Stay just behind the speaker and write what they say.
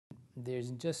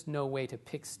there's just no way to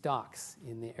pick stocks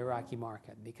in the Iraqi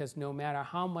market, because no matter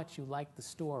how much you like the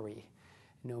story,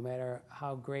 no matter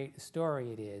how great a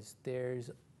story it is, there's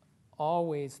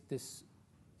always this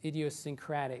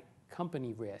idiosyncratic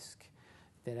company risk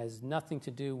that has nothing to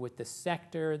do with the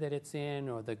sector that it's in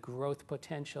or the growth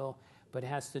potential, but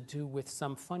has to do with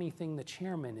some funny thing the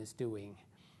chairman is doing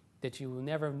that you will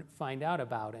never find out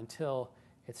about until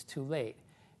it's too late.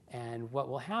 And what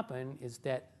will happen is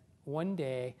that one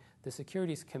day the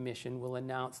Securities Commission will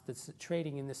announce that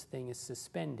trading in this thing is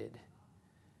suspended.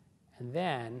 And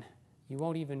then you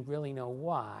won't even really know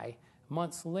why.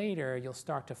 Months later, you'll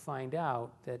start to find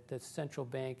out that the Central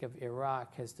Bank of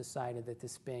Iraq has decided that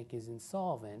this bank is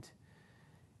insolvent,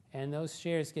 and those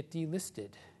shares get delisted.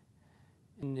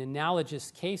 In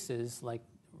analogous cases like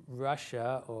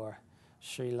Russia or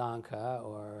Sri Lanka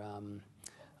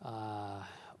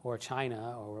or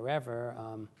China or wherever,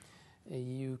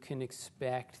 you can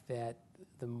expect that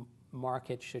the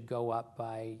market should go up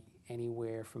by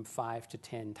anywhere from 5 to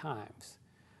 10 times.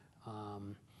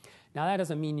 Now, that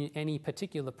doesn't mean any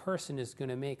particular person is going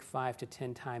to make 5 to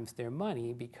 10 times their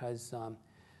money, because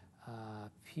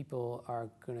people are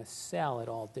going to sell at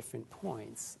all different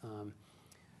points.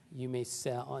 You may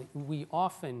sell. We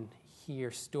often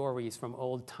hear stories from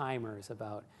old timers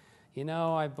about, you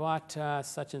know, I bought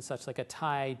such and such, like a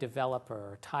Thai developer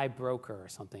or Thai broker or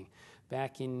something,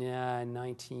 back in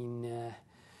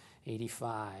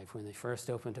 1985 when they first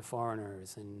opened to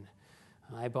foreigners, and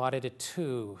I bought it at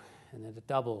 2. And then it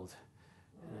doubled.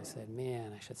 And I said,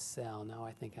 man, I should sell. Now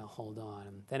I think I'll hold on.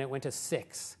 And then it went to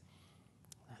 6.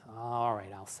 I thought, all right,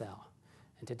 I'll sell.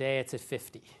 And today it's at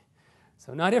 50.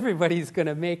 So not everybody's going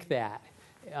to make that.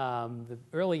 The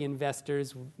early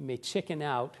investors may chicken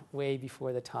out way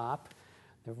before the top.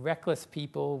 The reckless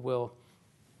people will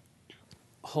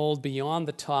hold beyond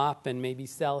the top and maybe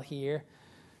sell here.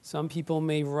 Some people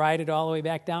may ride it all the way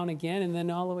back down again and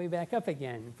then all the way back up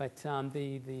again. But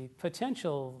the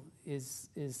potential is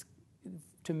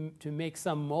to make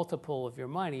some multiple of your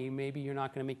money. Maybe you're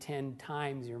not going to make 10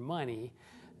 times your money.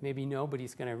 Maybe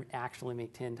nobody's going to actually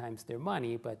make 10 times their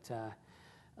money, but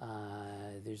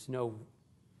there's no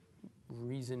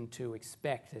reason to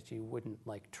expect that you wouldn't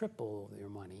like triple your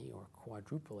money or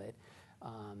quadruple it,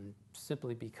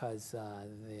 simply because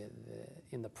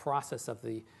in the process of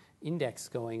the index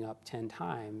going up 10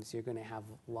 times, you're going to have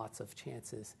lots of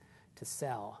chances to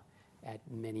sell at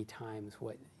many times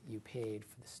what you paid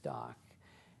for the stock.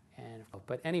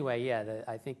 But anyway, yeah,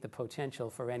 I think the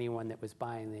potential for anyone that was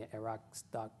buying the Iraq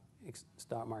stock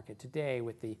market today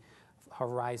with the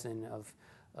horizon of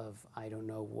I don't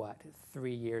know what,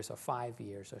 3 years or 5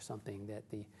 years or something, that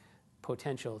the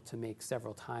potential to make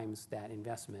several times that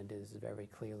investment is very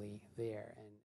clearly there.